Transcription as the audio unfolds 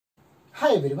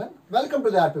Hi everyone, welcome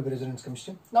to the RPB Resonance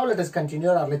Chemistry. Now let us continue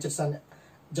our lectures on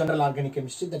General Organic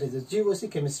Chemistry, that is the GOC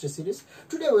Chemistry series.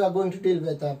 Today we are going to deal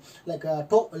with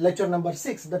lecture number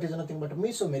 6, that is nothing but a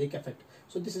mesomeric effect.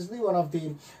 So this is the one of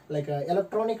the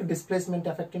electronic displacement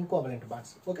effect in covalent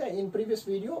bonds. Okay, in previous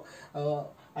video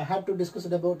I had to discuss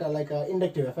about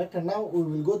inductive effect, and now we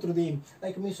will go through the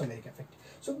mesomeric effect.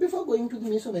 So before going to the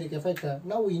mesomeric effect,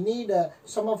 now we need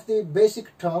some of the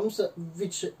basic terms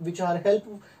which are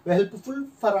helpful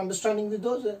for understanding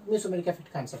those mesomeric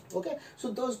effect concept. Okay,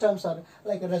 so those terms are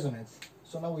like a resonance.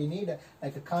 So now we need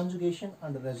like a conjugation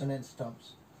and resonance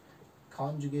terms.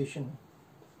 Conjugation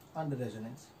and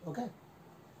resonance. Okay,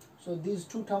 so these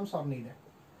two terms are needed.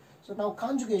 So now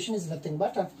conjugation is nothing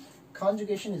but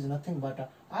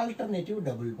alternative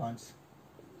double bonds.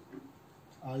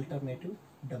 Alternative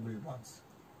double bonds,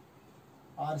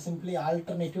 or simply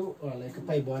alternative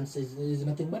pi bonds is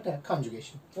nothing but a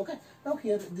conjugation. Okay, now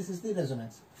here this is the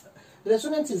resonance.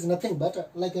 Resonance is nothing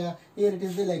but here it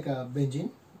is the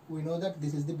benzene. We know that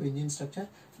this is the benzene structure.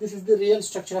 This is the real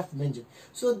structure of benzene.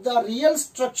 So the real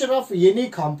structure of any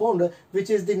compound, which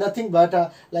is the nothing but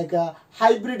a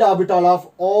hybrid orbital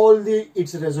of all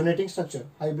its resonating structure.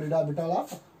 Hybrid orbital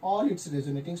of all its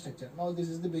resonating structure. Now this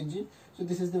is the benzene. So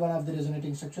this is the one of the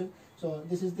resonating structure. So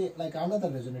this is the another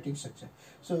resonating structure.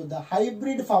 So the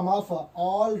hybrid form of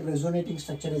all resonating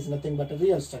structure is nothing but a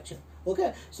real structure.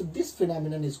 Okay, so this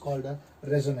phenomenon is called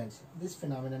resonance. This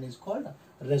phenomenon is called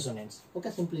resonance. Okay,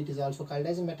 simply it is also called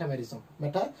as metamerism.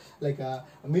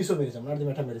 Mesomerism, not the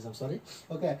metamerism, sorry.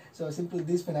 Okay, so simply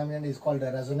this phenomenon is called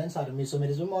resonance or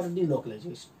mesomerism or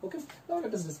delocalization. Okay, now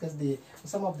let us discuss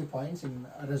some of the points in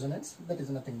resonance. That is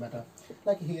nothing but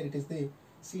here it is the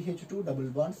CH2 double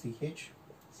bond CH,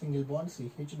 single bond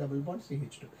CH, double bond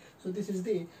CH2. So this is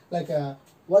the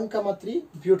 1,3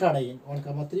 butadiene,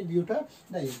 1,3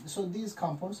 butadiene. So these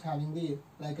compounds having the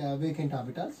vacant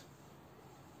orbitals,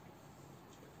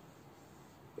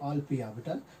 all p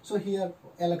orbital. So here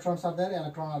electrons are there,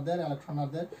 electron are there, electron are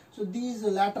there. So these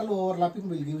lateral overlapping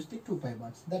will give the 2 pi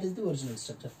bonds. That is the original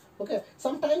structure. Okay,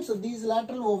 sometimes these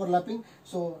lateral overlapping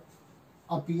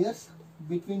appears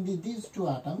between these two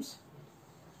atoms.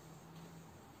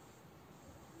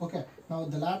 Okay, now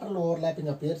the lateral overlapping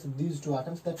appears these two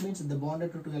atoms. That means the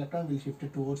bonded to 2 electron will shift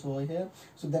it towards over here.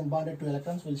 So then bonded 2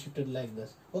 electrons will shift it like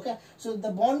this. Okay, so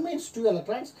the bond means 2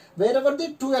 electrons. Wherever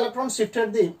the 2 electrons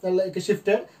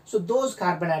shifted, so those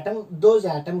carbon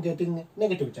atom getting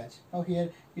negative charge. Now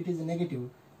here it is negative.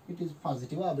 It is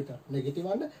positive orbital, negative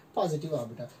and positive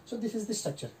orbital. So this is the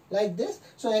structure like this.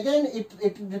 So again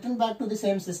it return back to the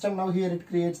same system. Now here it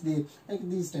creates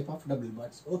these type of double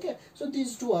bonds. Okay, so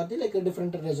these two are the a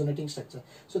different resonating structure.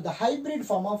 So the hybrid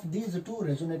form of these two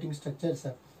resonating structures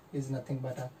is nothing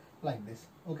but like this.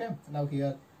 Okay, now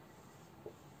here.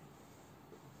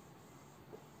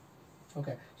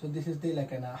 Okay, so this is the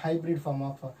a hybrid form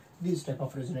of these type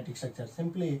of resonating structure.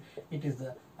 Simply it is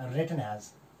written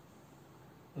as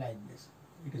like this.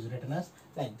 It is written as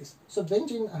like this. So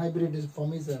benzene hybrid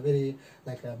form is a very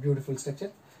a beautiful structure.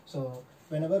 So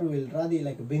whenever we will draw the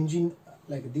benzene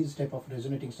these type of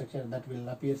resonating structure, that will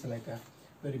appear a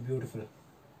very beautiful.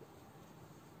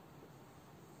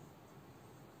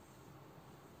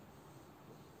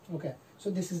 Okay, so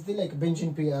this is the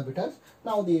benzene p orbitals.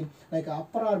 Now the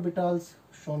upper orbitals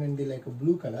shown in the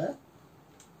blue color.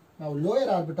 Now lower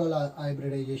orbital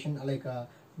hybridization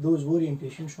those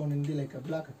orientation shown in the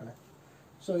black color.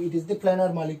 So it is the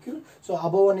planar molecule. So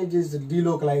above one is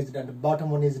delocalized and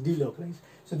bottom one is delocalized.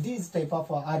 So these type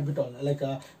of orbital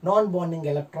non-bonding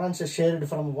electrons shared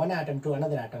from one atom to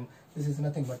another atom. This is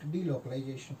nothing but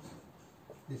delocalization.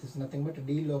 This is nothing but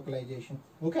delocalization.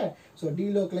 Okay, so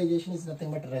delocalization is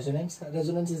nothing but resonance.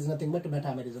 Resonance is nothing but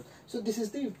metamerism. So this is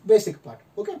the basic part.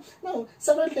 Okay, now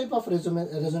several type of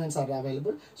resonance are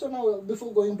available. So now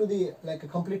before going to the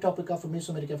complete topic of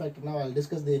mesomeric effect, now I'll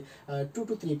discuss the 2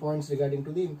 to 3 points regarding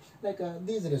to the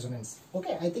these resonance.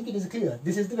 Okay, I think it is clear.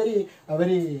 This is the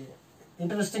very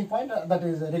interesting point that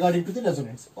is regarding to the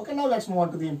resonance. Okay, now let's move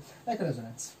on to the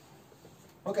resonance.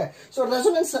 Okay, so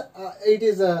resonance it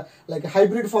is a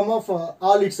hybrid form of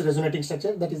all its resonating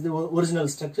structure. That is the original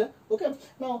structure. Okay,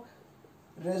 now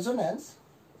resonance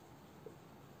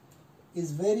is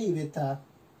vary with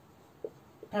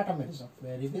tautomerism.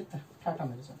 Vary with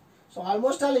tautomerism. So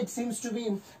almost all it seems to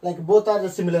be both are the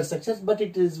similar structures, but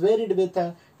it is varied with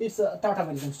its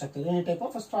tautomerism structure, any type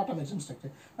of tautomerism structure.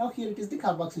 Now here it is the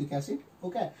carboxylic acid.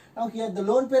 Okay, now here the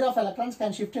lone pair of electrons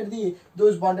can shift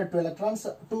those bonded to electrons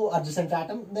to adjacent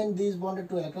atom. Then these bonded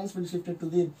to electrons will shift it to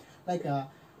the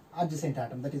adjacent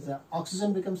atom, that is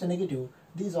oxygen becomes a negative,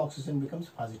 this oxygen becomes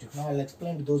positive. Now I'll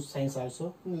explain those signs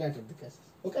also in later the cases.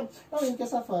 Okay. Now in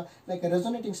case of like a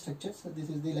resonating structures, this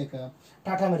is the like a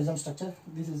tautomerism structure.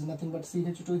 This is nothing but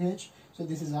CH2H. So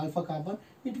this is alpha carbon.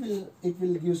 It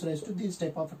will gives rise to this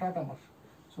type of tautomer.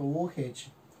 So OH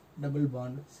double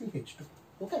bond CH2.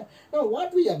 Okay. Now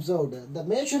what we observed, the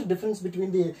major difference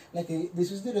between the like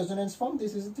this is the resonance form,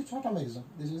 this is the tautomerism,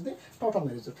 this is the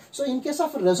tautomerism. So in case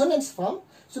of resonance form,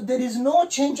 so there is no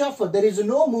change of, there is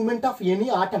no movement of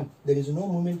any atom. There is no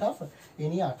movement of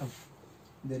any atom.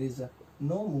 There is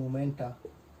no movement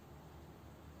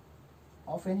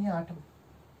of any atom.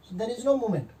 So there is no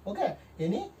movement. Okay,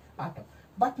 any atom.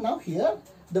 But now here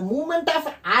the movement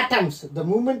of atoms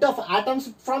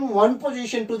from one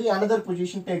position to the another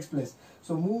position takes place.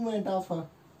 So movement of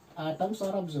atoms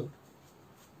are observed.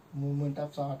 Movement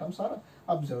of atoms are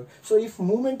observed. So if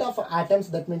movement of atoms,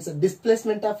 that means a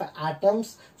displacement of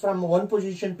atoms from one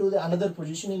position to the another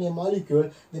position in a molecule,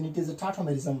 then it is a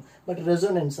tautomerism. But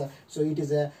resonance, so it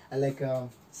is a like a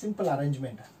simple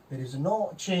arrangement. There is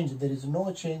no change. There is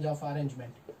no change of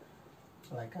arrangement.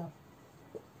 Like a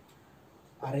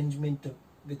arrangement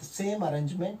with same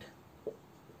arrangement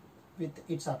with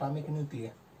its atomic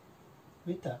nucleus.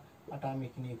 With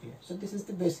atomic nucleus. So this is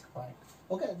the basic point.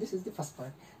 Okay, this is the first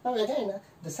point. Now again,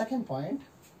 the second point.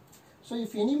 So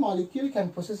if any molecule can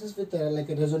possesses with like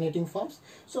a resonating forms,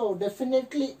 so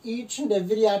definitely each and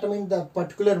every atom in the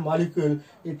particular molecule,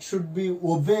 it should be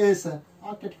obeys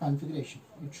octet configuration.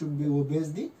 It should be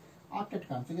obeys the octet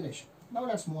configuration. Now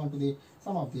let's move on to the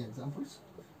some of the examples.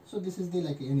 So this is the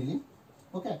like aniline.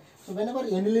 Okay, so whenever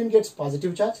aniline gets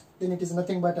positive charge, then it is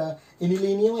nothing but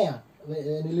anilinium ion.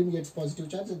 Aniline gets positive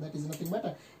charge, that is nothing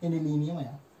but anilinium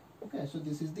ion. Okay, so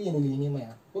this is the anilinium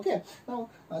ion. Okay, now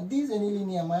these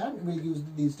anilinium ion will use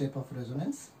these type of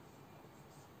resonance.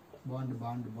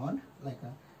 Bond, like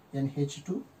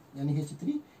NH2,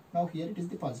 NH3. Now here it is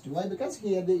the positive. Why? Because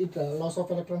here the loss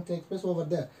of electron takes place over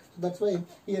there. So that's why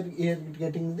here it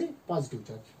getting the positive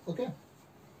charge. Okay.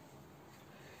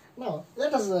 Now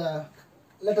let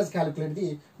us calculate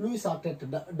the Lewis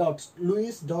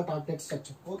dot octet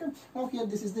structure. Okay. Now here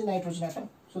this is the nitrogen atom.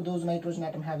 So those nitrogen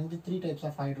atom having the 3 types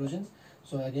of hydrogens.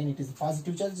 So again it is the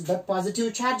positive charge. That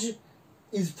positive charge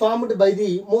is formed by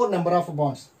the more number of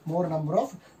bonds.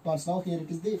 Now here it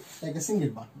is the like a single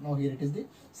bond. Now here it is the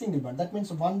single bond. That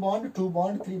means 1 bond, 2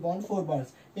 bond, 3 bond, 4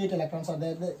 bonds. 8 electrons are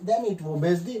there. Then it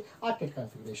obeys the octet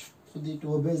configuration. So it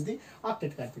obeys the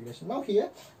octet configuration. Now here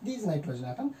these nitrogen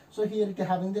atom. So here it is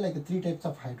having the like 3 types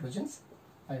of hydrogens.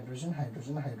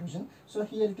 Hydrogen. So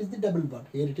here it is the double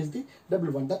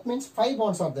bond. That means 5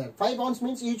 bonds are there. 5 bonds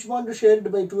means each bond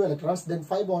shared by 2 electrons. Then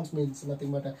 5 bonds means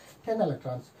nothing but 10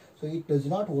 electrons. So it does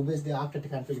not obey the octet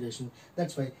configuration.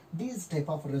 That's why these type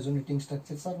of resonating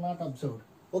structures are not observed.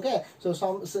 Okay,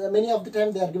 so many of the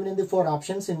time they are given in the 4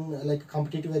 options in like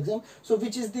competitive exam. So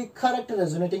which is the correct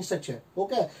resonating structure?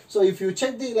 Okay, so if you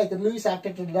check the like Lewis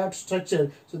octet dot structure,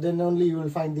 so then only you will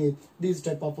find these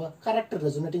type of correct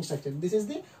resonating structure. This is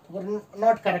the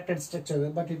not corrected structure,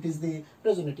 but it is the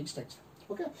resonating structure.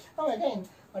 Okay, now again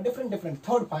a different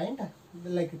third point,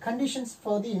 like conditions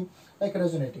for the like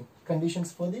resonating.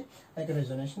 Conditions for the like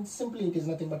resonation. Simply it is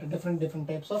nothing but different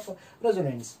types of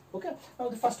resonance. Okay, now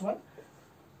the first one.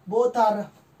 Both are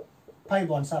pi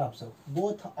bonds are observed.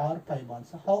 Both are pi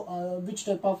bonds. How which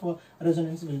type of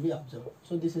resonance will be observed?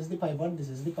 So this is the pi bond. This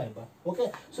is the pi bond.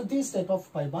 Okay. So these type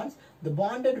of pi bonds, the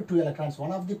bonded 2 electrons,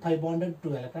 one of the pi bonded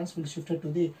 2 electrons will shift it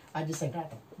to the adjacent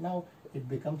atom. Now it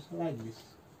becomes like this.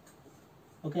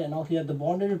 Okay. Now here the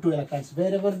bonded 2 electrons,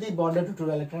 wherever the bonded 2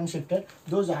 electrons shifted,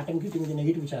 those atoms getting the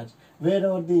negative charge.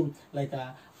 Wherever the like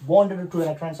bonded 2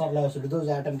 electrons are lost, those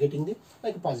atoms getting the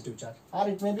like positive charge. Or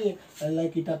it may be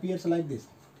like it appears like this.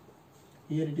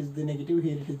 Here it is the negative,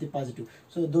 here it is the positive.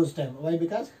 So those time. Why?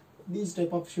 Because these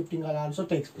type of shifting also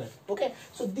takes place. Okay.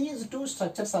 So these 2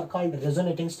 structures are called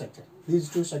resonating structure. These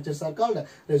 2 structures are called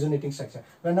resonating structure.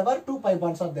 Whenever 2 pi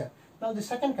bonds are there. Now the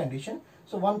second condition.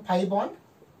 So 1 pi bond.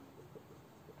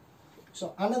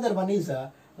 So another one is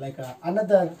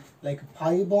another like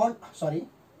pi bond. Sorry,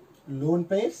 lone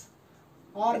pairs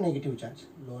or negative charge.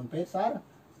 Lone pairs or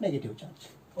negative charge.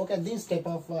 Okay, these type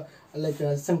of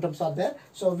symptoms are there.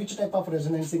 So which type of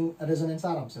resonance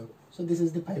are observed? So this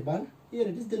is the pi bond. Here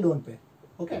it is the lone pair.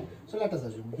 Okay, so let us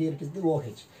assume here it is the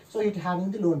OH. So it having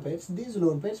the lone pairs. These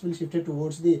lone pairs will shift it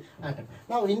towards the atom.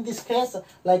 Now in this case,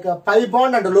 like a pi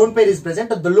bond and a lone pair is present.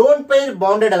 The lone pair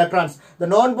bonded electrons, the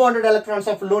non-bonded electrons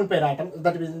of lone pair atom,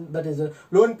 that is a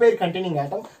lone pair containing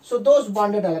atom. So those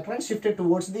bonded electrons shifted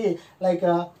towards the like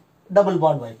double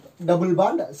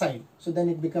bond side. So then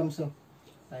it becomes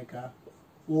like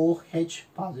OH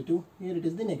positive, here it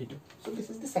is the negative. So this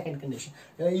is the second condition.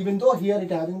 Even though here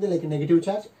it having the like a negative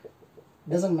charge,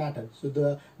 doesn't matter. So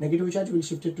the negative charge will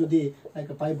shift it to the like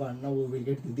a pi bond. Now we will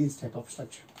get this type of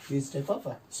structure. This type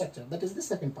of structure. That is the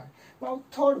second part. Now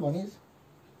third one is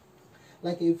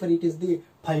like if it is the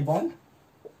pi bond,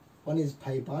 one is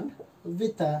pi bond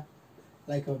with a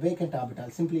like a vacant orbital.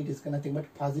 Simply it is nothing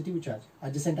but positive charge.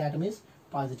 Adjacent atom is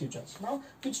positive charge. Now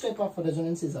which type of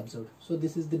resonance is observed? So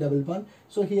this is the double bond.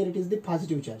 So here it is the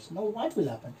positive charge. Now what will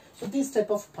happen? So this type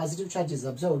of positive charge is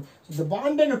observed. So the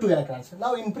bonded two electrons.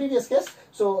 Now in previous case,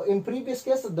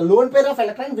 the lone pair of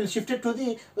electron will shift it to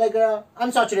the like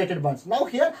unsaturated bonds. Now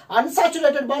here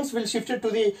unsaturated bonds will shift it to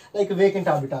the like vacant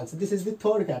orbitals. This is the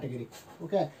third category.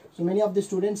 Okay. So many of the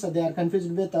students they are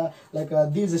confused with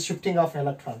these shifting of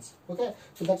electrons. Okay.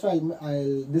 So that's why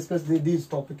I'll discuss these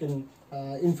topic in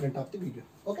front of the video.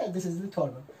 Okay, this is the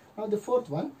third one. Now the fourth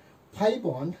one, pi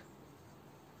bond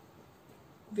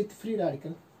with free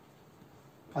radical.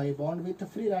 Pi bond with a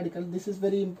free radical. This is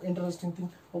very interesting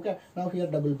thing. Okay, now here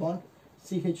double bond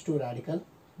CH2 radical.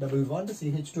 Double bond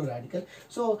CH2 radical.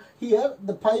 So here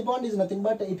the pi bond is nothing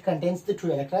but it contains the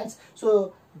two electrons.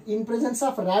 So in presence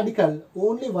of radical,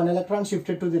 only one electron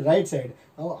shifted to the right side.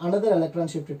 Now another electron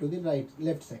shifted to the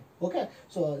left side. Okay.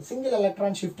 So single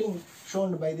electron shifting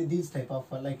shown by these type of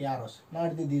like arrows,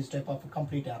 not these type of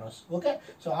complete arrows. Okay.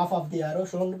 So half of the arrow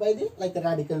shown by the like the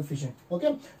radical fission.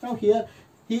 Okay. Now here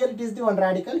it is the one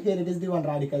radical, here it is the one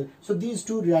radical. So these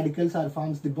two radicals are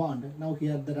forms the bond. Now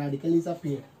here the radical is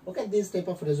appeared. Okay, this type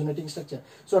of resonating structure.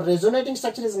 So resonating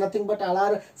structure is nothing but all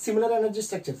are similar energy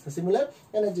structures. Similar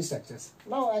energy structures.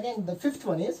 Now again the fifth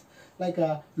one is like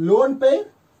a lone pair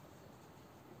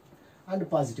and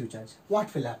positive charge.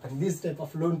 What will happen? This type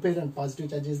of lone pair and positive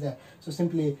charge is there. So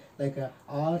simply like a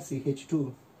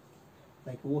RCH2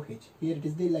 like OH. Here it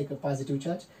is the like a positive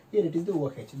charge. Here it is the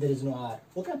OH. There is no R.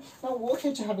 Okay. Now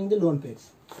OH having the lone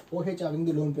pairs. OH having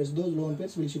the lone pairs. Those lone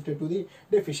pairs will shift it to the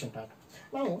deficient atom.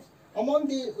 Now among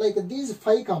the like these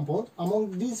 5 compounds,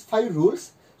 among these 5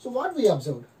 rules, so what we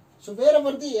observed? So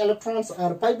wherever the electrons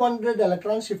are pi bonded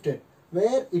electrons shifted,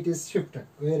 where it is shifted.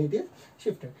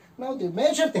 Now the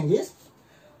major thing is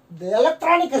the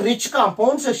electronic rich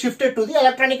compounds are shifted to the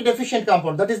electronic deficient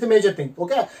compound. That is the major thing.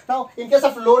 Okay. Now in case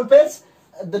of lone pairs,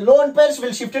 the lone pairs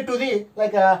will shift it to the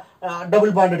like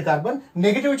double bonded carbon.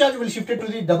 Negative charge will shift it to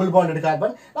the double bonded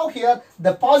carbon. Now here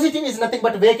the positive is nothing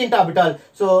but vacant orbital.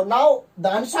 So now the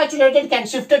unsaturated can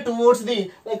shift it towards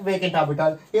the like vacant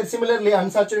orbital. Here similarly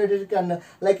unsaturated can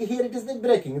like here it is the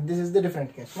breaking. This is the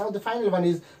different case. Now the final one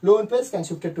is lone pairs can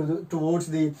shift it towards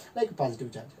the like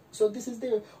positive charge. So this is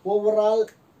the overall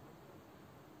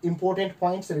important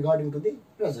points regarding to the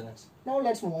resonance. Now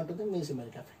let's move on to the Mesomeric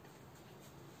effect.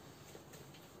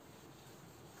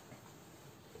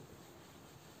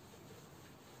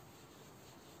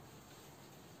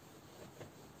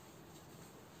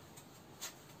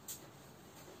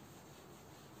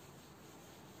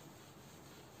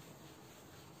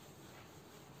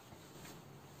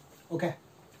 Okay,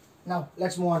 now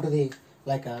let's move on to the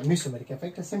like Mesomeric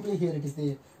effect. Simply here it is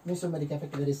the Mesomeric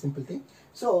effect, very simple thing.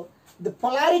 So the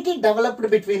polarity developed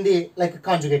between the like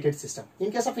conjugated system.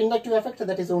 In case of inductive effect,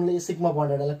 that is only sigma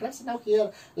bonded electrons. Now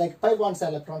here like pi bonds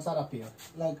electrons are appear.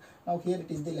 Like now here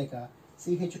it is the like a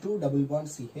CH2 double bond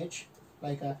CH,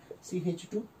 like a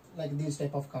CH2 like this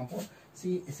type of compound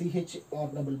CH or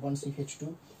double bond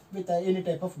CH2 with any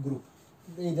type of group,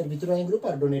 either withdrawing group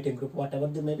or donating group, whatever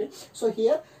they may be. So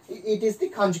here it is the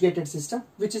conjugated system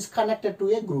which is connected to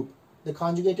a group. The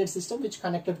conjugated system which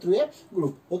connected through a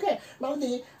group. Okay. Now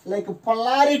the like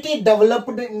polarity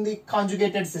developed in the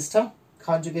conjugated system.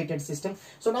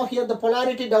 So now here the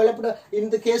polarity developed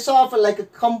in the case of like a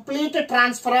complete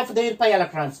transfer of their pi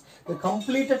electrons. The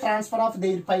complete transfer of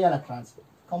their pi electrons.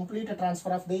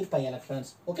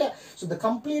 Okay. So the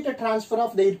complete transfer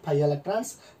of their pi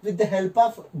electrons with the help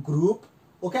of group.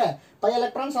 Okay. Pi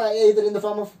electrons are either in the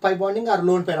form of pi bonding or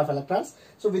lone pair of electrons.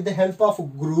 So with the help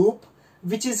of group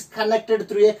which is connected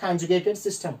through a conjugated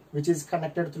system, then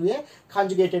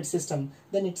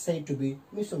it's said to be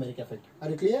Mesomeric effect. Are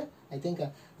you clear? I think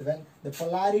when the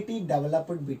polarity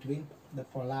developed between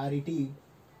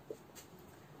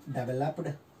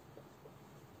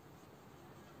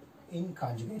in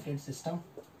conjugated system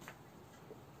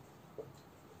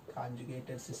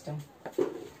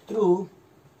through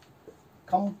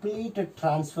complete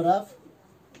transfer of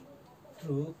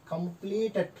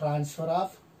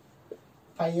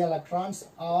pi electrons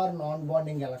or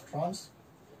non-bonding electrons,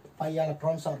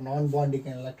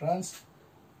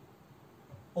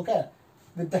 okay,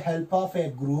 with the help of a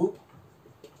group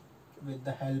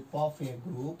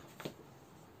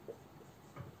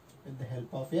with the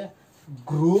help of a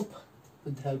group,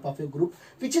 with the help of a group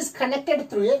which is connected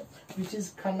through a, which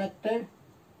is connected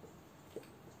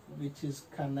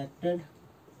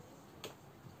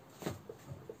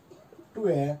to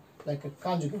a like a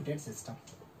conjugated system.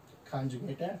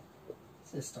 Conjugated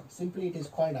system. Simply it is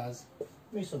called as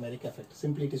mesomeric effect.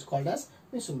 Simply it is called as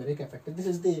mesomeric effect. This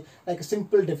is the like a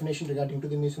simple definition regarding to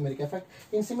the mesomeric effect.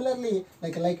 In similarly,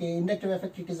 like a inductive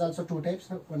effect, it is also two types.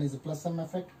 One is a plus sum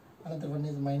effect, another one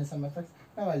is minus sum effect.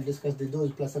 Now I'll discuss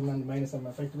those plus sum and minus sum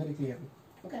effects very clearly.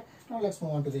 Okay. Now let's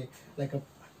move on to the like a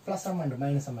plus sum and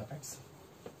minus sum effects.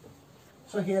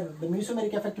 So here the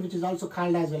mesomeric effect, which is also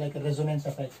called as like a resonance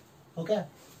effect. Okay.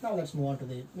 Now let's move on to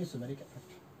the mesomeric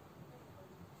effect.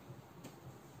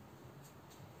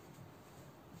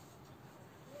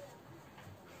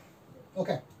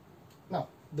 Okay, now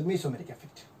the mesomeric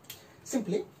effect.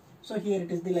 Simply, so here it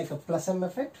is the like a plus sum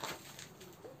effect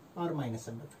or minus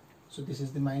sum effect. So this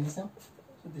is the minus sum,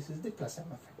 so this is the plus sum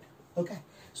effect. Okay,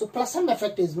 so plus sum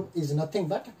effect is nothing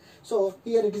but, so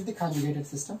here it is the conjugated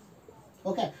system.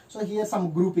 Okay, so here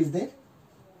some group is there,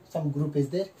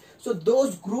 so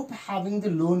those group having the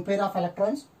lone pair of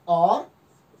electrons or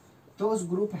those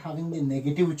group having the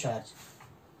negative charge.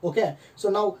 Okay, so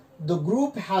now the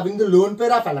group having the lone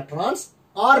pair of electrons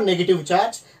or negative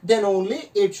charge, then only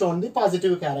it shown the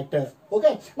positive character.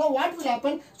 Okay, now what will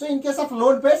happen? So in case of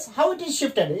lone pairs, how it is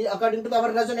shifted according to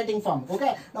our resonating form.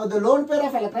 Okay, now the lone pair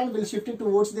of electron will shift it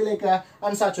towards the like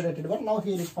unsaturated one. Now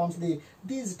here it forms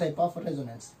these type of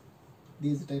resonance.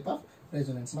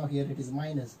 Now here it is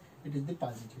minus, it is the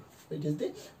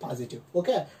positive.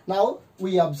 Okay, now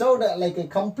we observed like a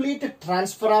complete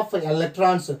transfer of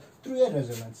electrons through a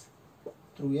resonance.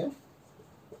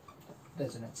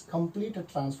 Complete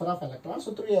transfer of electrons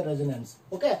through a resonance.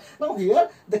 Okay, now here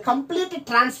the complete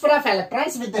transfer of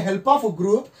electrons with the help of a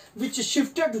group which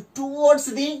shifted towards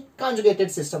the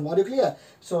conjugated system. Are you clear?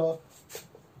 So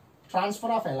transfer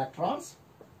of electrons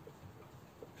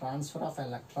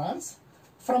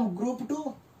from group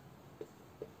to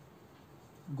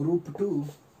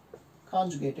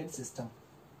conjugated system.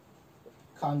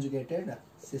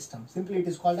 Simply it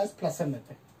is called as plus sum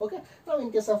effect. Okay, now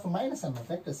in case of minus sum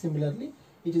effect, similarly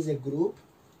it is a group.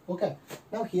 Okay,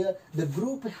 now here the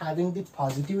group having the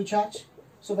positive charge,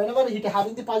 so whenever it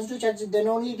having the positive charge, then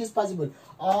only it is possible,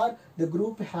 or the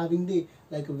group having the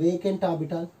like vacant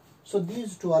orbital. So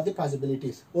these two are the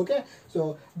possibilities. Okay,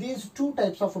 so these two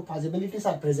types of possibilities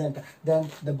are present, then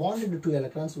the bonded two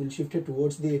electrons will shift it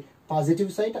towards the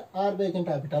positive side or vacant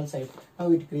orbital side.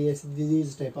 Now it creates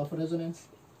these type of resonance.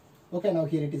 Okay, now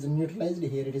here it is neutralized,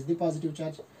 here it is the positive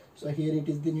charge, so here it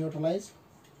is the neutralized.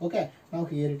 Okay, now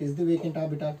here it is the vacant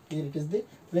orbital, here it is the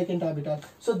vacant orbital.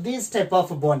 So these type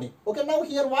of bonding. Okay, now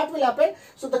here what will happen?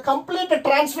 So the complete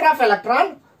transfer of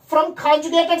electron from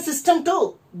conjugated system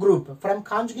to group,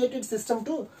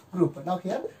 Now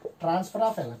here transfer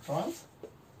of electrons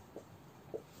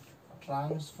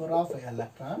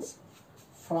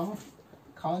from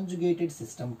conjugated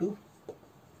system to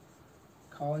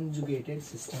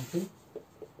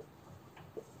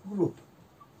group.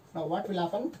 Now what will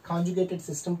happen? Conjugated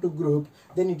system to group,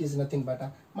 then it is nothing but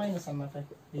a minus sum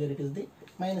effect. Here it is the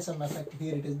minus sum effect,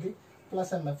 here it is the plus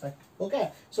sum effect.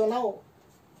 Okay, so now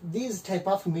these type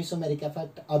of mesomeric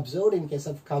effect observed in case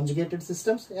of conjugated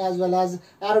systems as well as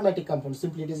aromatic compounds.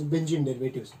 Simply it is benzene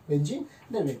derivatives.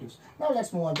 Now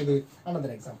let's move on to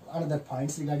another example, another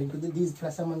points regarding to these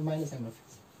plus sum and minus sum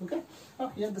effects. Okay, now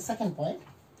here the second point.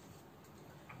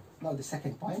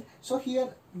 So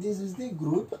here this is the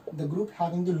group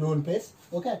having the lone pairs.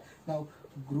 Okay, now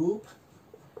group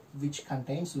which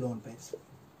contains lone pairs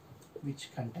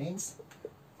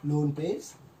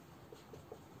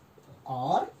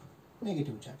or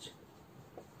negative charge.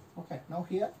 Okay, now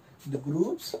here the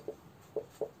groups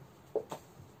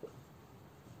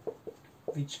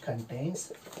which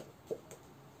contains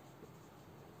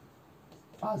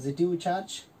positive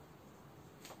charge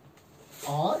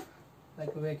or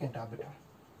like vacant orbital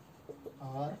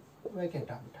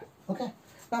Okay,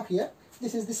 now here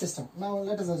this is the system. Now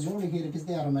let us assume here it is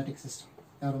the aromatic system.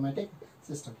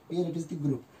 Here it is the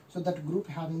group. So that group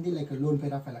having the like a lone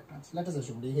pair of electrons. Let us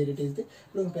assume here it is the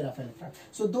lone pair of electrons.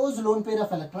 So those lone pair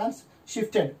of electrons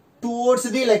shifted towards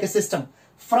the like a system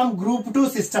from group to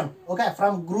system. Okay,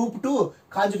 from group to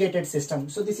conjugated system.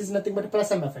 So this is nothing but a plus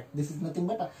sum effect.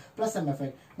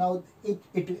 Now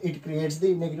it creates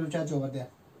the negative charge over there.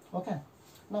 Okay.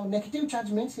 Now negative charge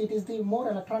means it is the more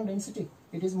electron density.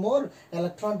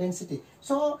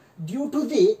 So due to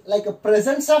the like a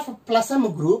presence of plus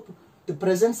sum group,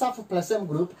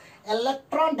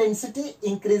 electron density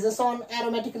increases on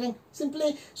aromatic ring.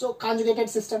 Simply, so conjugated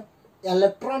system.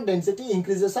 electron density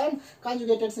increases on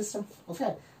conjugated system.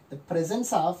 Okay, the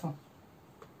presence of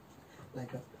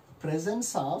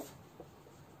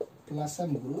plus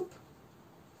M group,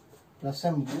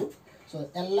 so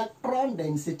electron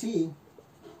density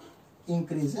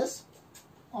increases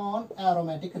on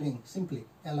aromatic ring. Simply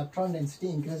electron density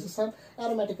increases on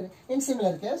aromatic ring. In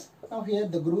similar case, now here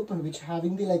the group which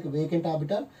having the vacant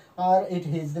orbital or it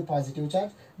has the positive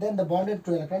charge, then the bonded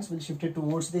two electrons will shift it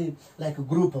towards the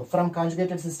group from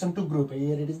conjugated system to group.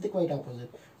 Here it is the quite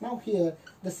opposite. Now here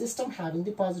the system having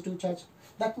the positive charge,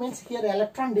 that means here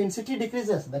electron density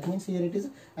decreases. That means here it is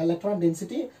electron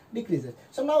density decreases.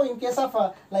 So now in case of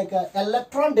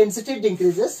electron density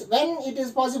decreases, when it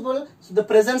is possible, so the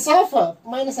presence of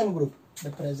minus M group,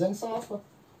 the presence of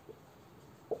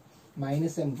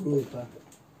minus M group,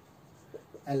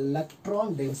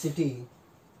 electron density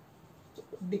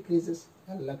decreases.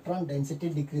 Electron density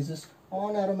decreases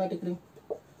on aromatic ring.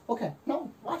 Okay, now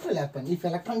what will happen if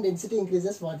electron density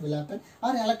increases? What will happen?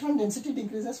 Or electron density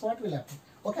decreases? What will happen?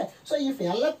 Okay, so if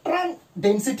electron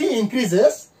density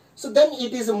increases, so then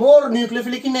it is more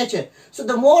nucleophilic in nature. So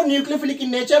the more nucleophilic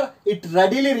in nature, it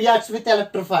readily reacts with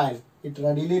electrophile. It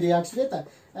readily reacts with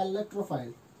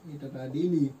electrophile. It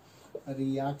readily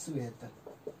reacts with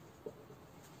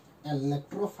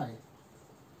electrophile.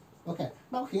 Okay,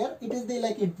 now here it is the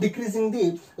it decreasing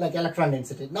the electron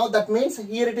density. Now that means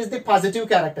here it is the positive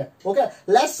character. Okay,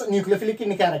 less nucleophilic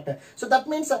in character. So that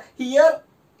means here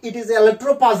it is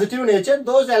electropositive nature.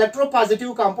 Those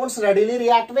electropositive compounds readily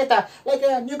react with a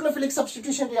nucleophilic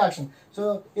substitution reaction.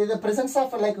 So in the presence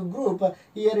of a group,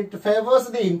 here it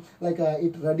favors the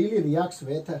it readily reacts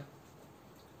with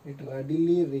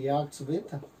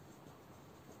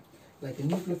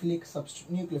nucleophilic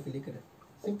substitution.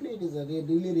 Simply it is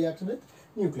readily reacts with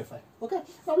nucleophile. Okay,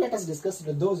 now let us discuss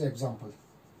those examples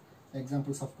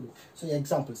of group. So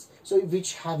examples, so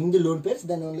which having the lone pairs,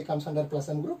 then only comes under plus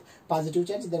M group. Positive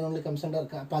charge, then only comes under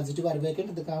positive or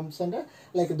vacant, then comes under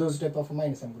those type of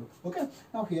minus M group. Okay,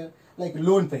 now here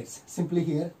lone pairs, simply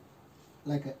here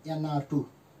NR2,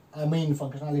 main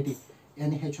functionality,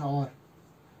 NHR,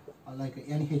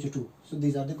 NH2. So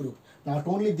these are the group. Not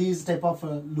only these type of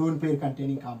lone pair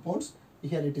containing compounds,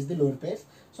 here it is the lone pairs.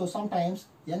 So sometimes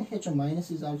NH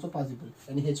minus is also possible.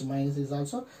 NH minus is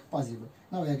also possible.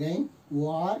 Now again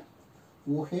OR,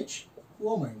 OH,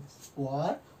 O minus.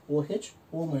 OR, OH,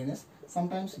 O minus.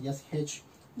 Sometimes SH.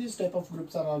 These type of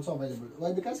groups are also available.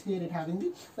 Why? Because here it having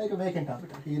the vacant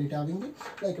orbital. Here it having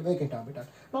the vacant orbital.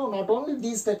 Now not only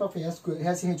these type of SH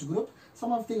group,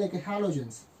 some of the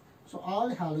halogens. So all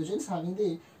halogens having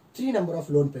the 3 number of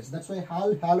lone pairs. That's why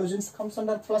all halogens comes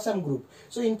under plus M group.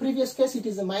 So in previous case it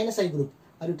is a minus I group.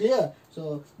 Are you clear?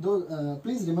 So those,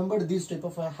 please remember this type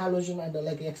of halogen and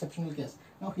exceptional case.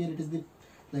 Now here it is the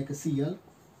Cl,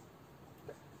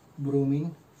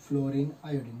 bromine, fluorine,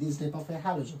 iodine. These type of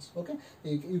halogens. Okay,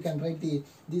 you can write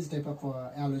these type of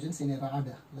halogens in a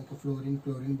rad fluorine,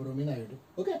 chlorine, bromine, iodine.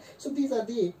 Okay, so these are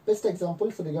the best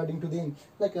examples regarding to the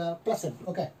plus M.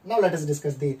 Okay, now let us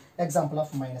discuss the example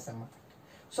of minus M.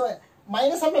 So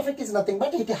minus M effect is nothing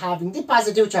but it having the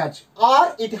positive charge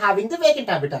or it having the vacant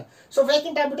orbital. So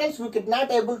vacant orbitals we could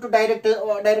not able to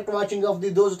direct watching of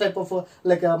those type of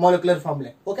molecular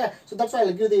formula. Okay, so that's why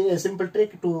I'll give the simple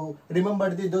trick to remember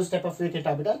those type of vacant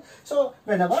orbital. So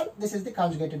whenever this is the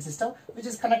conjugated system which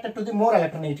is connected to the more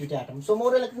electronegativity atom. So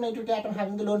more electronegativity atom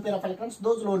having the lone pair of electrons,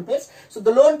 those lone pairs. So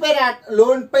the lone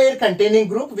pair containing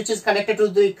group which is connected to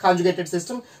the conjugated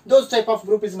system, those type of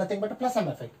group is nothing but a plus M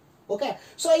effect. Okay,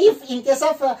 so if in case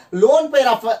of lone pair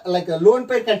of lone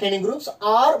pair containing groups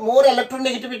or more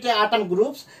electronegativity atom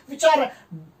groups which are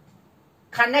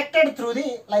connected through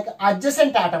the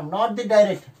adjacent atom, not the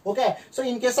direct. Okay, so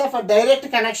in case of a direct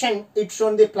connection, it's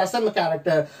shown the plus M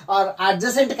character, or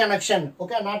adjacent connection.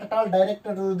 Okay, not at all direct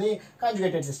to the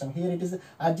conjugated system. Here it is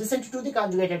adjacent to the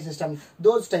conjugated system.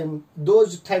 Those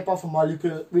type of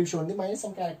molecule will show the minus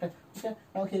M character. Okay,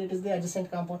 now here it is the adjacent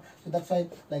compound. So that's why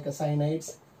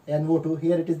cyanides, NO2,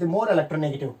 here it is the more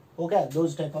electronegative. Okay,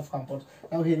 those type of compounds.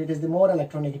 Now here it is the more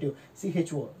electronegative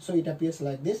CHO. So it appears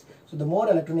like this. So the more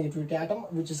electronegativity atom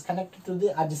which is connected to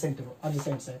the adjacent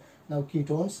side. Now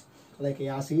ketones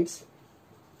acids,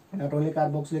 not only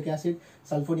carboxylic acid,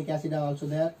 sulfonic acid are also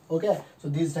there. Okay, so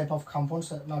these type of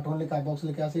compounds, not only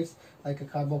carboxylic acids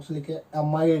carboxylic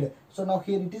amide. So now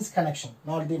here it is connection,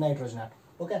 not the nitrogen atom.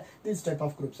 Okay, these type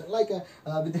of groups, like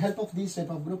with the help of these type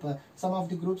of group, some of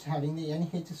the groups having the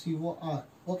NHCOR.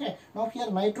 Okay, now here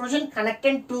nitrogen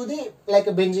connected to the like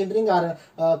a benzene ring or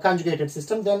conjugated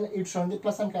system, then it's shown the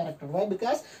plus M character. Why?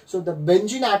 Because so the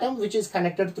benzene atom which is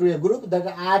connected through a group, that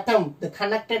atom, the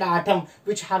connected atom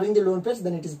which having the lone pairs,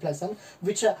 then it is plus M,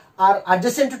 which are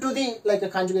adjacent to the like a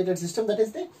conjugated system, that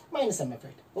is the minus M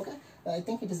effect. Okay, I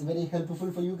think it is very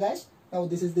helpful for you guys. Now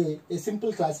this is a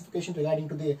simple classification regarding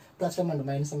to the plus M and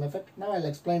minus M effect. Now I'll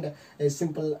explain a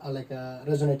simple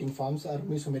resonating forms or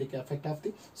mesomeric effect of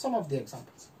the some of the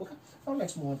examples. Okay. Now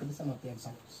let's move on to the some of the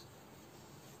examples.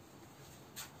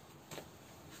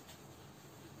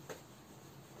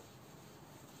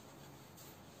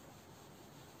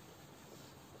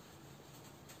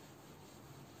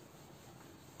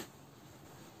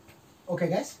 Okay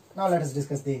guys, now let us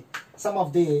discuss the some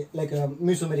of the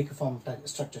mesomeric form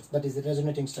structures, that is the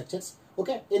resonating structures.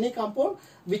 Okay, any compound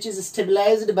which is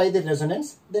stabilized by the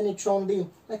resonance, then it's shown the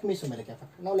like mesomeric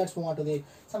effect. Now let's move on to the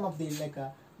some of the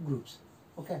groups.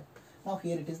 Okay, now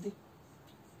here it is the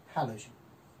halogen.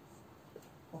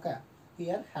 Okay,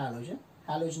 here halogen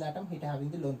atom, it having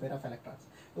the lone pair of electrons.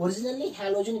 Originally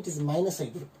halogen, it is minus I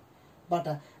group,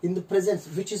 but in the presence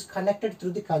which is connected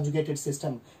through the conjugated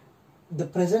system, the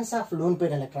presence of lone pair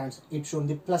electrons, it's shown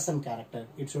the plus M character.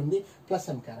 It's shown the plus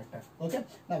M character. Okay.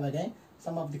 Now again,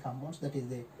 some of the compounds, that is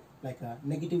the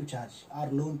negative charge or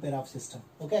lone pair of system.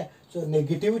 Okay. So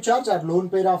negative charge or lone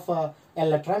pair of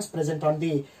electrons present on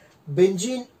the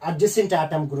benzene adjacent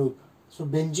atom group. So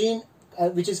benzene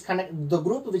which is the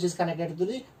group which is connected to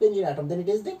the benzene atom, then it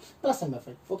is the plus M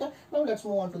effect. Okay. Now let's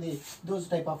move on to the those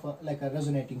type of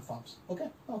resonating forms. Okay.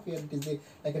 Now here it is the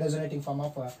a resonating form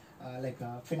of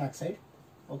phenoxide.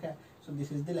 Okay. So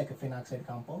this is the a phenoxide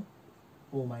compound,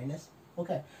 O minus.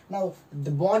 Okay. Now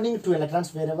the bonding to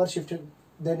electrons wherever shifted,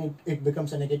 then it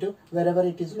becomes a negative. Wherever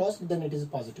it is lost, then it is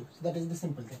positive. So that is the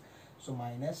simple thing. So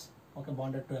minus. Okay.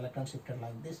 Bonded to electron shifted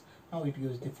like this. Now it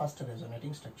gives the first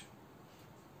resonating structure.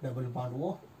 Double bond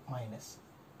O minus.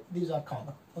 These are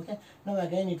common. Okay. Now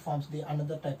again it forms the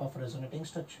another type of resonating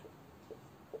structure.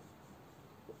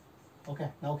 Okay.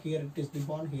 Now here it is the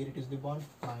bond, here it is the bond,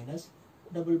 minus,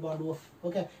 double bond O.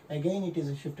 Okay. Again it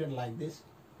is shifted like this.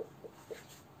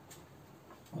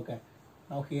 Okay.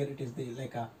 Now here it is the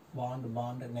a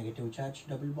bond negative charge,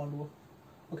 double bond O.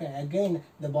 Okay. Again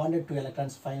the bonded two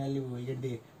electrons, finally we will get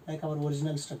the our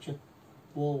original structure,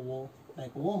 O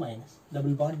O minus,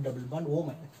 double bond O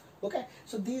minus. Okay,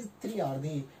 so these three are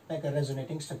the a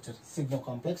resonating structure, sigma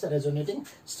complex resonating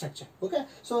structure. Okay,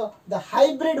 so the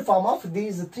hybrid form of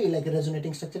these three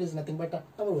resonating structure is nothing but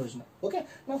our original. Okay,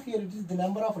 now here it is the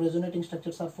number of resonating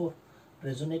structures are 4.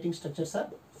 Resonating structures are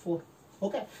 4.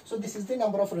 Okay, so this is the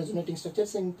number of resonating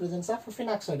structures in presence of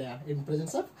phenoxide ion.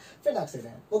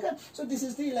 Okay, so this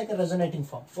is the a resonating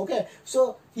form. Okay,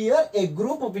 so here a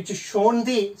group which is shown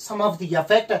the some of the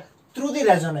effect through the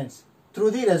resonance,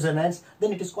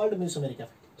 then it is called mesomeric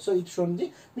effect. So it's shown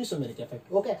the mesomeric effect.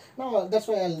 Okay, now that's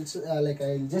why I'll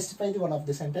justify the one of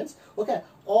the sentence. Okay,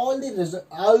 all the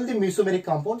mesomeric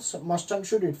compounds must and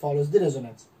should it follows the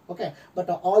resonance. Okay, but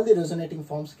all the resonating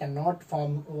forms cannot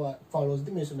follows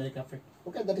the mesomeric effect.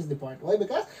 Okay, that is the point. Why?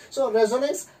 Because so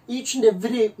resonance, each and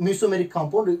every mesomeric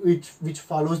compound which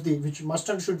must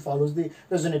and should follows the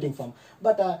resonating form,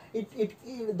 but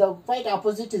the quite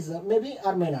opposite is maybe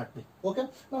or may not be. Okay,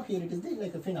 now here it is the a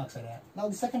phenoxide ion. Now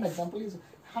the second example is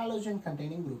halogen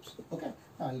containing groups. Okay,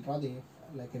 now I'll draw the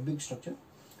a big structure.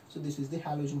 So this is the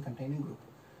halogen containing group.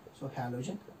 So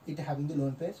halogen, it having the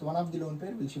lone pair. So one of the lone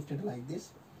pair will shift it like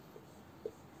this.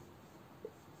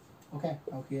 Okay,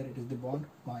 now here it is the bond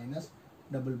minus,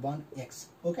 double bond X.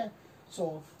 Okay,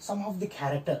 so some of the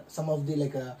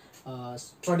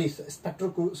studies,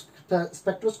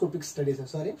 spectroscopic studies,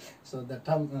 sorry, so the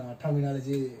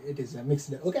terminology it is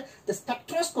mixed. Okay, the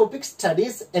spectroscopic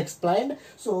studies explained.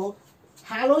 So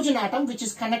halogen atom which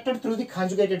is connected through the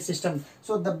conjugated system,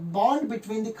 so the bond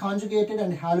between the conjugated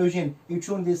and halogen, it's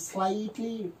shown this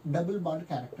slightly double bond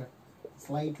character.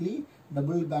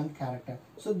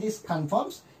 So this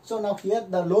confirms. So now here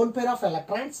the lone pair of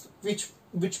electrons which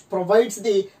provides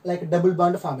the double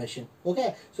bond formation.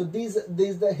 Okay, so these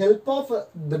the help of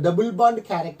the double bond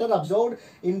character observed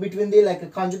in between the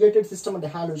conjugated system and the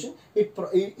halogen, it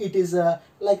is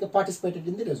participated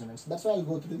in the resonance. That's why I'll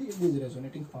go through this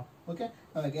resonating form. Okay,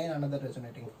 now again another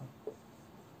resonating form,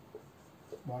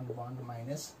 bond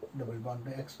minus, double bond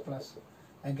to X plus.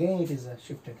 Again it is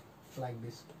shifted like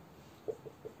this.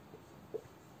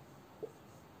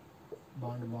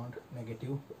 Bond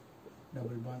negative,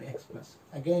 double bond X plus.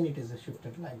 Again it is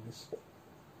shifted like this.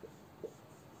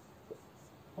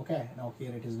 Okay, now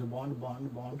here it is the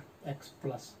bond X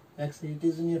plus X, it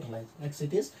is neutralized. X,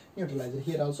 it is neutralized.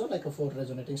 Here also like a 4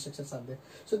 resonating structures are there.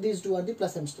 So these two are the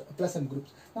plus M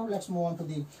groups. Now let's move on to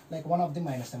the like one of the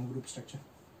minus M group structure.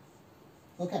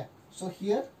 Okay, so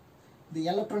here the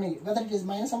electronic, whether it is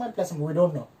minus M or plus M, we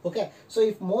don't know. Okay, so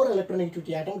if more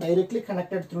electronegativity atom directly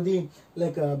connected through the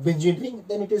like benzene ring,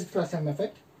 then it is plus M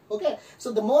effect. Okay,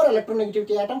 so the more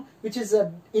electronegativity atom which is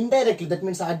indirectly, that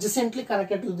means adjacently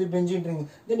connected to the benzene ring,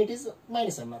 then it is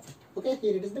minus M effect. Okay,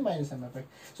 here it is the minus M effect.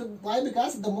 So why?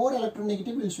 Because the more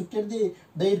electronegative will shift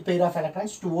their pair of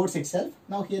electrons towards itself.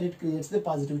 Now here it creates the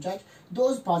positive charge.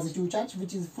 Those positive charge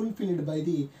which is fulfilled by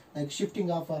the like shifting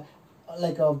of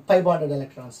pi bonded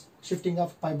electrons, shifting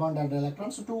of pi bonded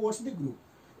electrons towards the group.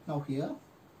 Now here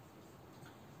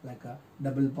like a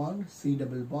double bond, C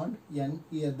double bond, N,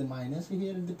 here the minus,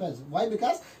 here the plus. Why?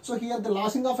 Because so here the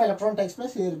losing of electron takes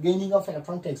place, here gaining of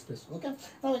electron takes place. Okay,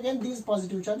 now again these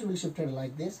positive charge will shift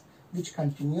like this, which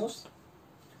continues.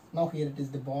 Now here it is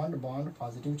the bond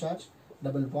positive charge,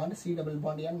 double bond, C double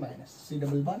bond, N minus, C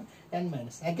double bond, N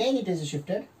minus. Again it is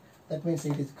shifted, that means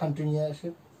it is continuous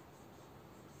shift.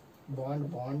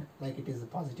 Bond like it is a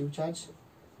positive charge,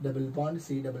 double bond,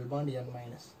 C double bond, N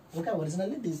minus. Okay,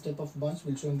 originally these type of bonds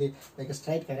will show in the like a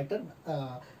straight character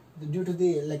due to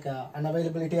the like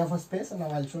unavailability of a space, and now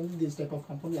I'll show you this type of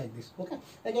compound like this. Okay,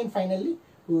 again finally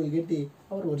we will get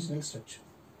our original structure.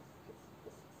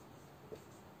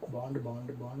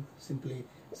 Bond, simply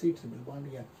C triple bond,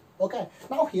 N. Okay,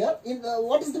 now here in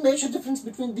what is the major difference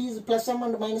between these plus M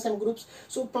and minus M groups?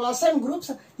 So plus M groups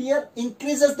here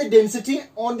increases the density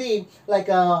on the like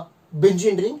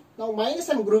benzene ring. Now minus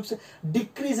M groups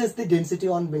decreases the density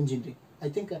on benzene ring. I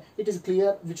think it is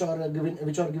clear which are given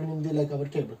in the like our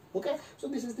table. Okay, so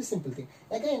this is the simple thing.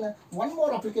 Again, one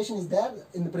more application is there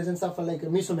in the presence of like a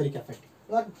mesomeric effect.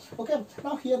 Okay,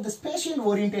 now here the spatial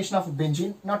orientation of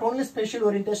benzene, not only spatial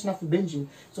orientation of benzene,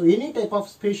 so any type of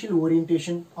spatial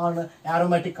orientation on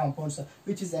aromatic compounds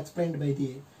which is explained by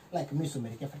the like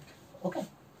mesomeric effect. Okay,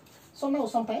 so now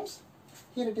sometimes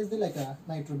here it is the like a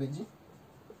nitrobenzene.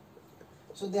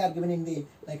 So they are given in the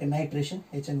like a nitration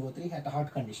HNO3 at a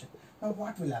hot condition. Now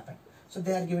what will happen? So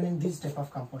they are given in these type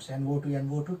of compounds,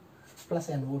 NO2 plus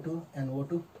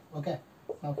NO2. Okay,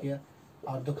 now here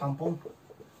are the compound,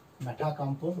 meta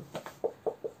compound,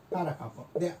 para compound.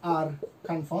 They are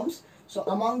conforms. So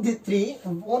among the three,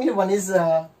 only one is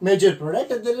major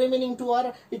product. The remaining two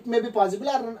are, it may be possible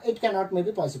or it cannot may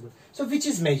be possible. So which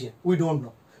is major? We don't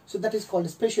know. So that is called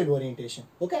spatial orientation.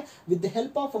 Okay, with the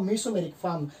help of a mesomeric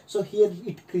form, so here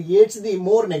it creates the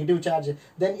more negative charge,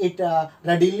 then it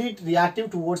readily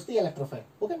reactive towards the electrophile.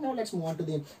 Okay, now let's move on to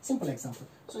the simple example.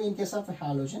 So in case of a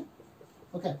halogen,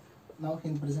 okay, now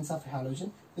in the presence of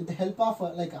halogen, with the help of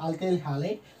like alkyl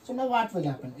halide, so now what will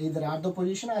happen? Either ortho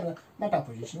position or meta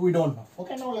position, we don't know.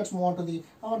 Okay, now let's move on to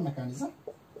our mechanism.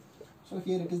 So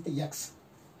here it is the X.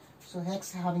 So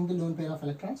X having the lone pair of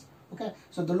electrons. Okay,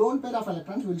 so the lone pair of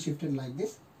electrons will shift it like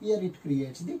this. Here it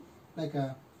creates the like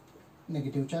a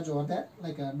negative charge over there,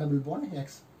 like a double bond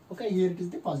X. Okay, here it is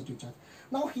the positive charge.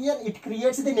 Now here it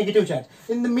creates the negative charge.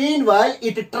 In the meanwhile,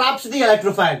 it traps the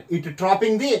electrophile. It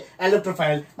trapping the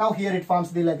electrophile. Now here it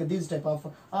forms the like this type of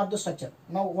ortho structure.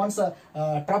 Now once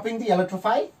trapping the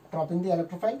electrophile,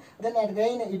 then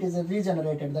again it is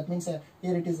regenerated. That means here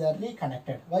it is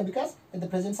reconnected. Why? Because in the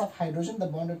presence of hydrogen, the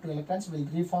bonded two electrons will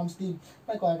reforms the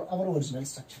like our original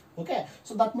structure. Okay,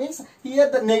 so that means here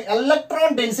the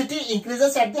electron density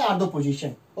increases at the ortho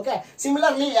position. Okay,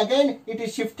 similarly again it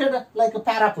is shifted like a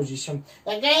para position.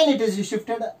 Again it is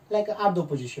shifted like a ortho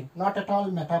position, not at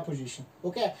all meta position.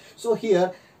 Okay, so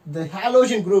here the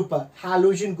halogen group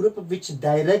which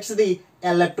directs the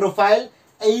electrophile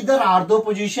either ortho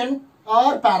position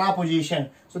or para position.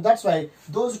 So that's why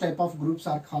those type of groups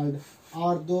are called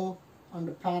ortho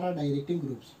and para directing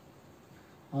groups.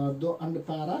 Ortho and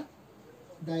para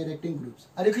directing groups.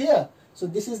 Are you clear? So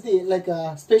this is the like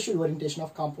spatial orientation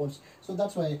of compounds. So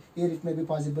that's why here it may be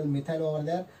possible methyl over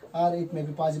there, or it may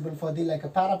be possible for the like a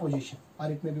para position, or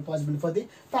it may be possible for the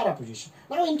para position.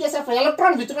 Now in case of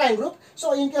electron withdrawing group,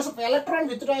 so in case of electron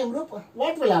withdrawing group,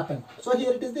 what will happen? So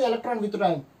here it is the electron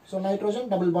withdrawing. So nitrogen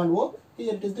double bond O,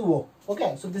 here it is the O.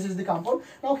 Okay, so this is the compound.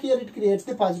 Now here it creates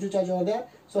the positive charge over there.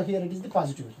 So here it is the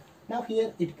positive. Now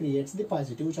here it creates the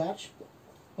positive charge.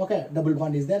 Okay, double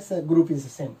bond is there, so group is the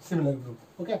same, similar group.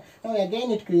 Okay, now again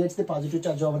it creates the positive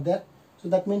charge over there. So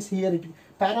that means here it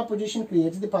para position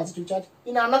creates the positive charge.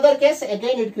 In another case,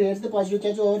 again it creates the positive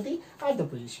charge over the ortho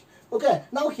position. Okay,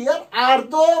 now here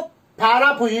ortho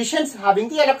para positions having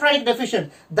the electronic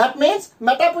deficient. That means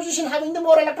meta position having the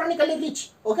more electronically rich.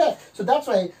 Okay, so that's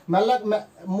why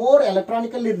more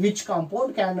electronically rich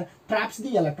compound can traps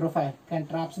the electrophile.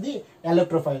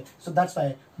 So that's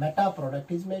why meta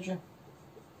product is major.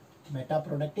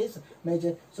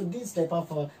 So this type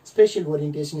of spatial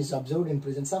orientation is observed in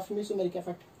presence of mesomeric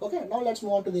effect. Okay, now let's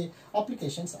move on to the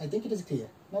applications. I think it is clear.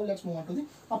 Now let's move on to the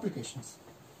applications.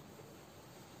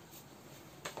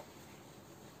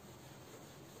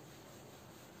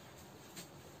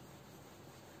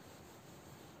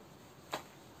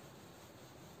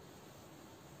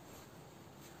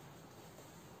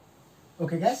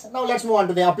 Okay guys, now let's move on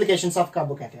to the applications of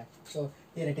carbocation. So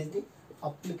here it is, the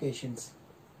applications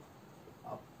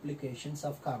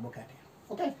of carbocation.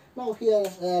 Okay, now here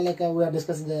we are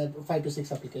discussing the 5 to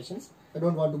 6 applications. I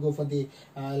don't want to go for the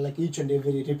like each and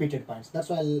every repeated points. That's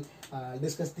why I'll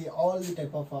discuss all the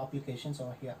type of applications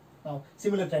over here. Now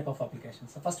similar type of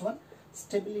applications. The first one,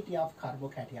 stability of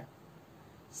carbocation.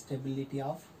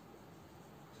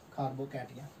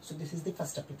 So this is the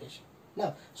first application.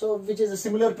 Now, so which is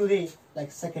similar to the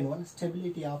second one,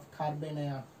 stability of carbon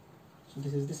ion. So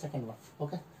this is the second one.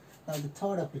 Okay. Now the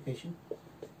third application,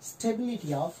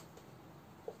 stability of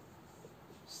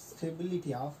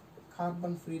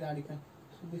carbon free radical.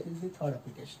 So this is the third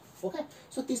application. Okay.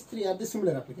 So these three are the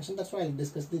similar applications. That's why I'll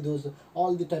discuss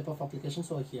all the type of applications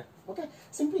over here. Okay.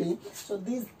 Simply, so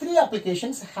these three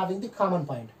applications having the common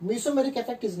point. Mesomeric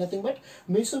effect is nothing but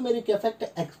mesomeric effect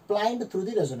explained through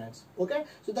the resonance. Okay.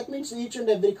 So that means each and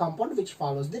every compound which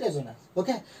follows the resonance.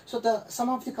 Okay. So some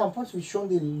of the compounds which shown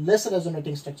the less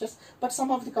resonating structures, but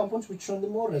some of the compounds which shown the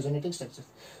more resonating structures.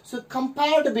 So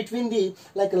compared between the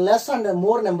less and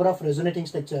more number of resonating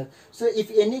structure. So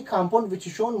if any compound which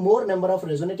is shown more number of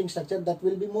resonating structure, that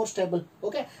will be more stable.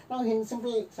 Okay. Now in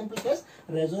simple case,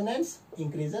 resonance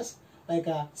increases,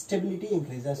 stability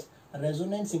increases,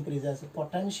 resonance increases,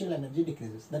 potential energy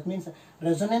decreases. That means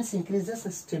resonance increases,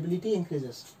 stability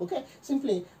increases. Okay.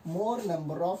 Simply more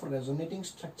number of resonating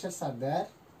structures are there.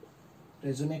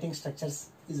 Resonating structures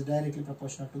is directly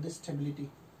proportional to the stability.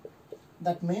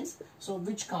 That means, so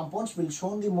which compounds will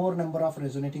show the more number of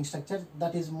resonating structures,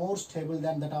 that is more stable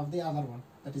than that of the other one.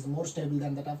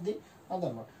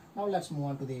 Now let's move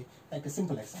on to the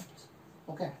simple examples.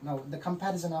 Okay. Now the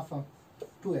comparison of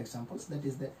two examples, that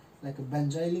is the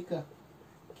benzylic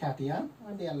cation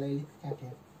and the allylic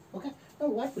cation. Okay. Now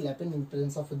what will happen in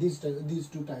presence of these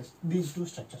two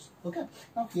structures? Okay.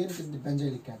 Now here it is the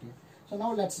benzylic cation. So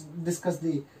now let's discuss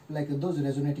the those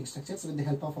resonating structures with the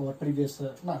help of our previous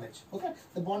knowledge. Okay.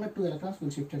 The bonded two electrons will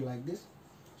shift it like this.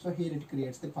 So here it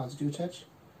creates the positive charge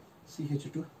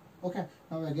CH2. Okay.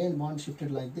 Now again bond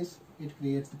shifted like this. It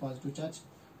creates the positive charge,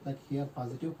 like here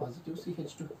positive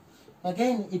CH2.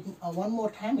 Again it one more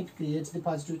time it creates the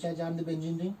positive charge on the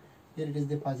benzene ring. Here it is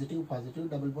the positive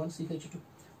double bond CH2.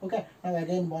 Okay. Now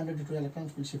again bonded two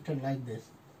electrons will shifted like this.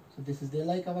 So this is the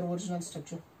our original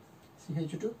structure,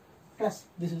 CH2 plus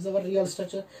this is our real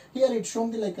structure. Here it's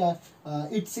shown the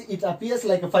it appears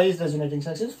like 5 resonating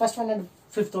structures. First one and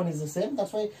fifth one is the same.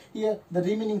 That's why here the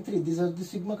remaining 3, these are the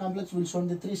sigma complex will show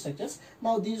the 3 structures.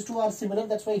 Now these two are similar.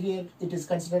 That's why here it is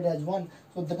considered as 1.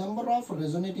 So the number of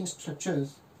resonating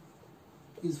structures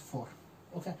is 4.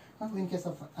 Okay. Now in case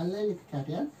of allylic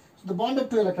cation, so the bonded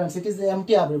two electrons, it is the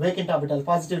empty orbital, vacant orbital,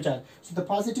 positive charge. So the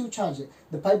positive charge,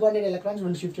 the pi bonded electrons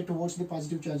will shift it towards the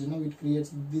positive charge. Now it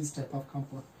creates this type of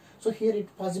compound. So here it is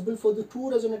possible for the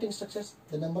 2 resonating structures.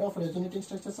 The number of resonating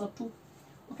structures are 2.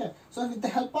 Okay. So with the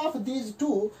help of these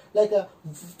two,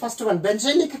 first one,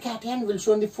 benzylic cation will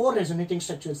show the 4 resonating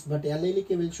structures, but allylic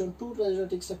will show 2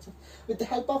 resonating structures. With the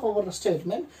help of our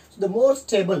statement, so the more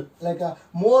stable,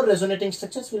 more resonating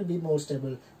structures will be more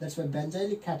stable. That's why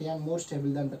benzylic cation more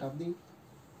stable than that of the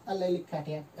allylic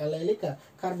cation, allylic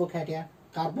carbocation.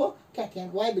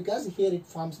 Why? Because here it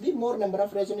forms the more number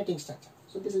of resonating structure.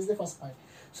 So this is the first point.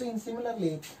 So in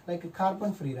similarly, a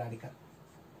carbon free radical.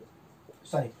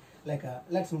 Sorry.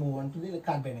 Let's move on to the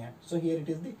carbon ion. So here it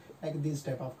is the these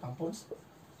type of compounds.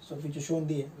 So which is shown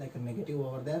the a negative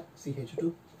over there,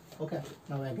 CH2. Okay.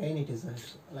 Now again it is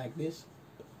like this,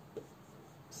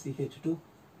 CH2,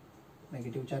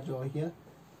 negative charge over here.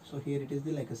 So here it is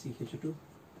the a CH2.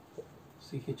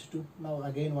 Now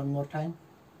again one more time,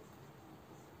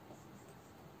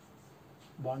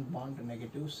 bond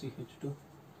negative CH2.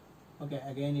 Okay.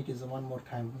 Again it is one more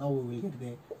time. Now we will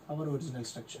get our original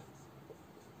structure,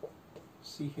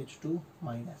 CH2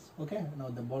 minus. Okay. Now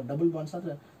the double bonds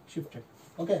are shifted.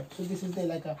 Okay. So this is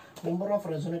the number of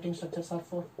resonating structures are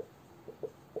 4.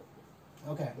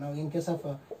 Okay. Now in case of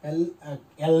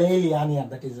allylic,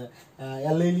 that is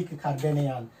allylic carbon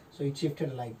ion. so it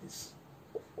shifted like this.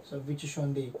 So which is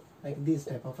shown the like this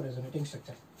type of resonating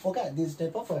structure. Okay, this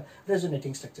type of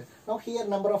resonating structure. Now here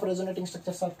number of resonating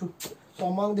structures are 2. So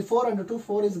among the 4 and 2,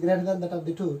 4 is greater than that of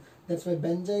the 2. That's why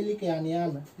benzylic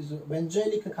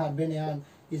carbanion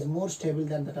is more stable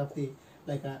than that of the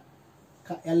like a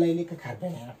allylic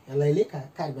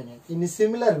carbanion. In a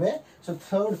similar way, so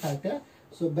third factor,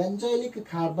 so benzylic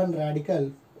carbon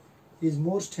radical is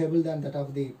more stable than that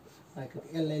of the like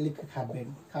allylic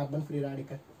carbon free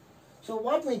radical. So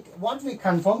what we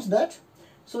confirms that,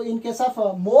 so in case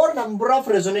of more number of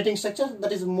resonating structures,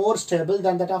 that is more stable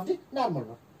than that of the normal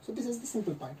one. So this is the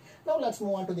simple point. Now let's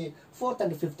move on to the 4th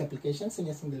and 5th applications in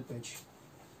a single page.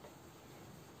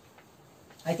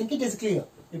 I think it is clear.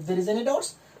 If there is any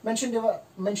doubts, mention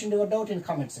your doubt in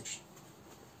comment section.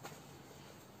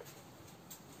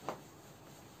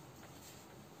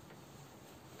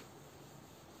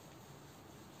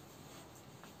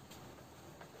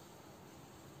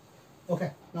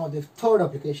 Okay, now the third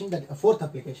application, that fourth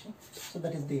application, so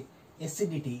that is the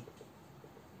acidity,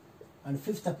 and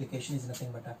fifth application is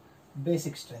nothing but a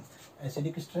basic strength,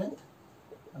 acidic strength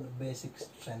and basic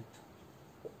strength.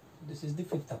 This is the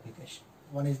fifth application.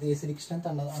 One is the acidic strength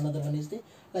and another one is the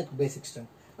like basic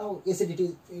strength. Now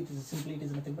acidity, it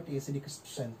is nothing but acidic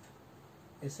strength.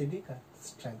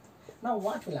 Now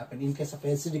what will happen in case of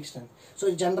acidic strength?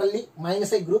 So generally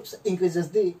 -I groups increases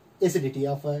the acidity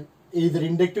of either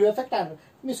inductive effect or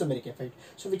mesomeric effect,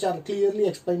 so which are clearly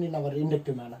explained in our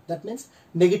inductive manner. That means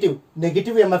negative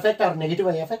M effect or negative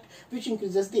I effect, which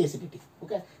increases the acidity.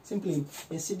 Okay, simply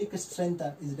acidic strength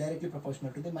is directly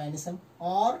proportional to the -M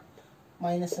or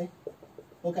 -I.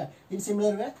 Okay, in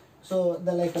similar way, so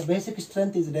the like basic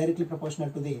strength is directly proportional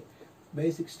to the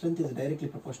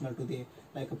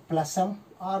like +M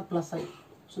or +I.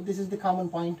 So this is the common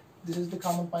point.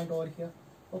 Over here.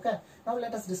 Okay, now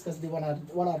let us discuss the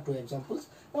one or two examples.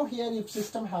 Now here, if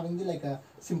system having the like a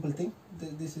simple thing,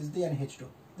 this is the NH2,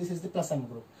 this is the +M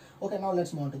group. Okay, now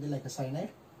let's move on to the like a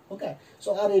cyanide. Okay,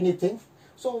 so or anything,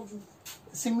 so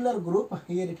similar group,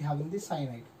 here it having the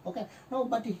cyanide. Okay, now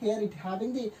but here it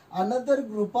having the another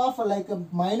group of like a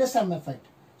 -M effect.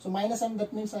 So -M,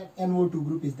 that means NO2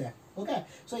 group is there. Okay,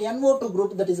 so NO2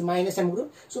 group, that is -M group.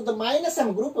 So the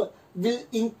 -M group will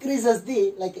increases the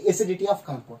like acidity of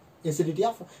compound.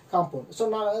 So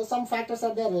now some factors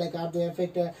are there, like are they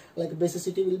affect like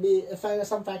basicity will be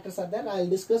some factors are there.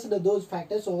 I'll discuss those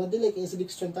factors over the like acidic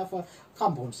strength of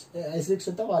compounds, acidic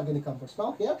strength of organic compounds.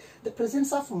 Now here the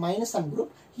presence of -M group,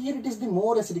 here it is the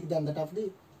more acidic than that of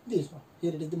this one.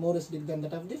 Here it is the more acidic than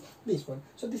that of this one.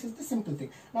 So this is the simple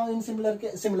thing. Now in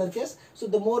similar case, so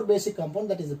the more basic compound,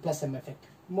 that is a +M effect.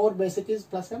 More basic is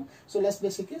 +M, so less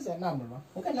basic is a normal one.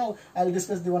 Okay, now I'll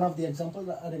discuss the one of the example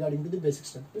regarding to the basic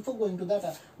strength. Before going to that,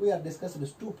 we are discussing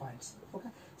these 2 points.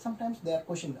 Okay, sometimes they are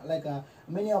question like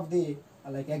many of the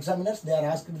like examiners, they are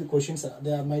asked the questions.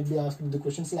 They might be asked the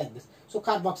questions like this. So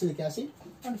carboxylic acid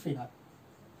and phenol.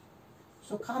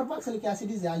 So carboxylic acid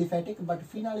is aliphatic, but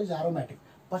phenol is aromatic.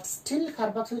 But still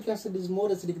carboxylic acid is more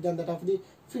acidic than that of the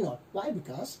phenol. Why?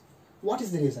 Because what is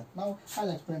the reason? Now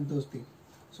I'll explain those things.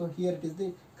 So here it is the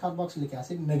carboxylic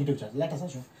acid negative charge, let us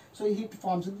assume. So it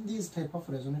forms this type of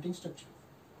resonating structure,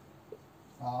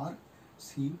 or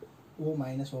CO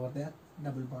minus over there,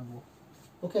 double bond O.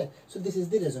 Okay, so this is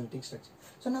the resonating structure.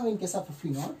 So now in case of a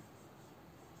phenol,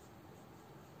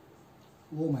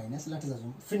 O minus, let us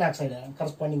assume phenoxide ion,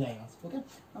 corresponding ions. Okay,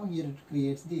 now here it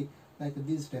creates the like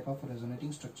this type of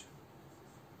resonating structure,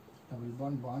 double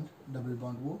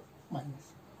bond O minus.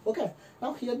 Okay,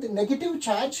 now here the negative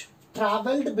charge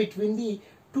traveled between the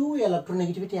 2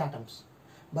 electronegativity atoms,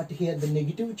 but here the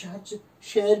negative charge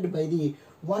shared by the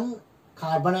 1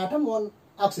 carbon atom, 1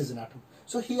 oxygen atom.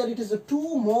 So here it is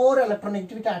 2 more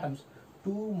electronegativity atoms,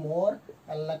 2 more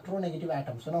electronegative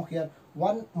atoms. So now here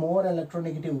 1 more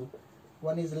electronegative,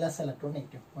 1 is less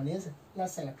electronegative,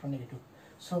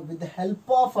 So with the help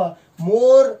of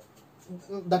more,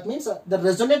 that means the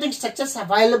resonating structures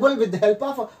available with the help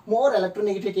of more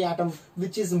electronegativity atom,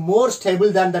 which is more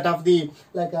stable than that of the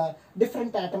like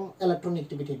different atom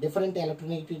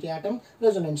electronegativity atom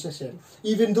resonance share.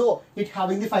 Even though it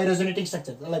having the 5 resonating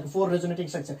structures, like 4 resonating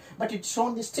structure, but it's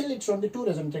shown the 2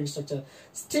 resonating structure.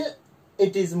 Still,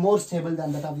 it is more stable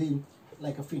than that of the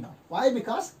like a phenol. Why?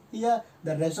 Because here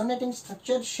the resonating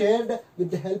structure shared with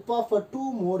the help of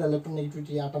 2 more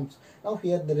electronegativity atoms. Now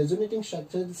here the resonating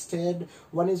structure shared,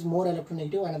 1 is more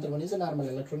electronegative, another one is a normal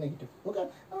electronegative. Okay,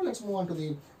 now let's move on to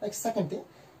the like second thing.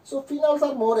 So phenols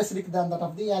are more acidic than that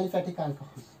of the aliphatic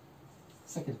alcohols.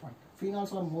 Second point,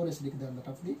 phenols are more acidic than that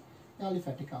of the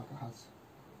aliphatic alcohols.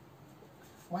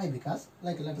 Why? Because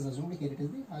like let us assume here it is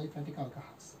the aliphatic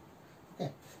alcohols.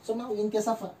 Okay, so now in case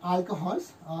of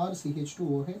alcohols or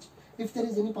CH2OH, if there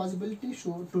is any possibility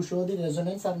to show the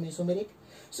resonance or mesomeric.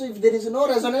 So if there is no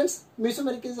resonance,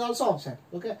 mesomeric is also absent.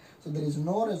 Okay, so there is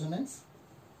no resonance,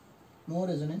 no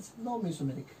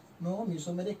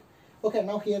mesomeric. Okay,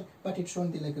 now here, but it's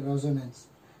shown the like resonance.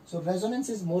 So resonance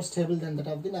is more stable than that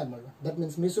of the normal one. That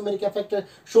means mesomeric effect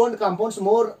shown compounds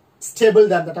more stable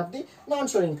than that of the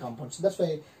non-showing compounds. That's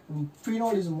why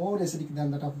phenol is more acidic than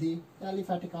that of the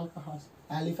aliphatic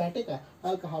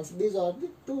alcohols. These are the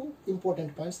two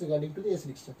important points regarding to the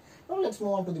acidic strength. Now let's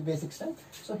move on to the basic strength.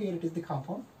 So here it is the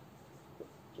compound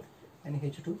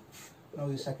NH2. Now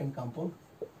the second compound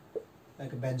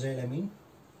like benzylamine.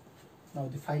 Now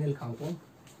the final compound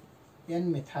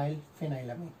N-methyl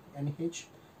phenylamine. NH,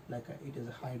 like it is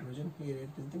a hydrogen, here it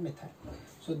is the methyl.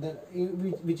 So the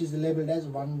which is labeled as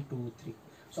 1, 2, 3.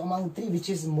 So among three, which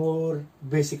is more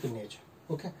basic in nature.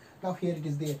 Okay, now here it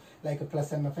is the like a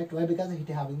plus M effect. Why? Because it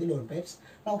having the lone pairs.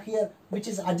 Now here which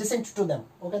is adjacent to them.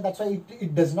 Okay, that's why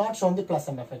it does not show the plus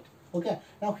M effect. Okay,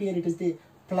 now here it is the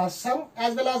plus M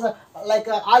as well as like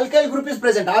a alkyl group is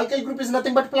present. Alkyl group is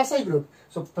nothing but plus I group.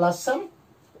 So plus M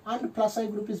and plus I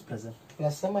group is present.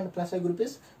 Plus M and plus I group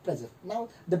is present. Now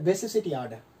the basicity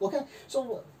order. Okay,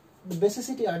 so the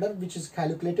basicity order which is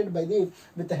calculated by the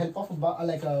with the help of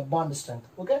like a bond strength.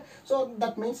 Okay, so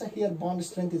that means here bond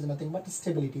strength is nothing but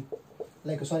stability.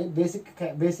 Like sorry,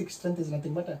 basic strength is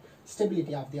nothing but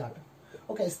stability of the atom.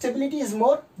 Okay, stability is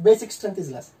more, basic strength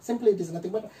is less. Simply it is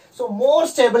nothing but, so more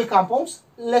stable compounds,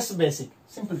 less basic.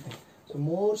 Simple thing. So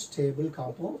more stable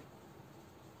compound,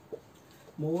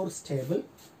 more stable,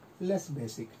 less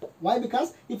basic. Why?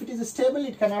 Because if it is stable,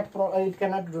 it cannot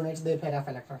donate the pair of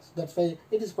electrons. That's why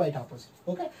it is quite opposite.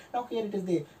 Okay, now here it is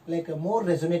the like a more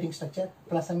resonating structure.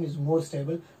 Plus M is more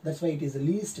stable. That's why it is the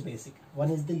least basic. One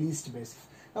is the least basic.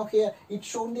 Now here it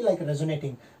shown the like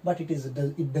resonating, but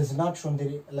it does not show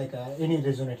the like any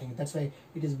resonating. That's why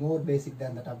it is more basic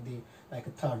than that of the like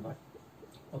a third one.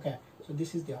 Okay, so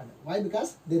this is the order. Why?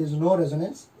 Because there is no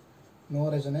resonance,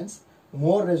 more resonance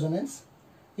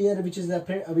here, which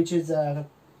is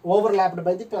overlapped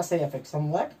by the plus A effect,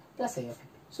 somewhat plus A effect.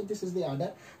 So this is the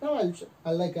order. Now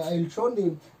I'll show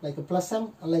the like a plus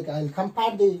M, like I'll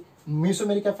compare the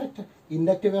mesomeric effect,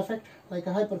 inductive effect, like a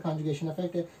hyperconjugation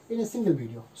effect in a single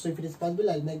video. So if it is possible,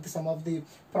 I'll make some of the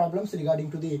problems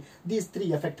regarding to these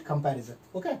three effect comparison.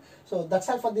 Okay, so that's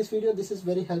all for this video. This is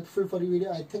very helpful for your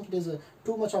video. I think it is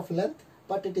too much of length,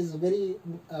 but it is very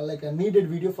like a needed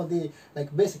video for the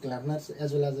like basic learners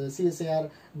as well as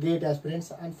CSIR, GATE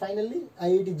aspirants, and finally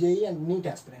IIT JEE and NEET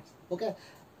aspirants. Okay,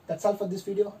 that's all for this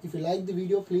video. If you like the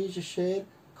video, please share,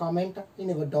 comment in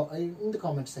the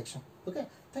comment section. Okay,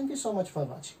 thank you so much for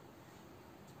watching.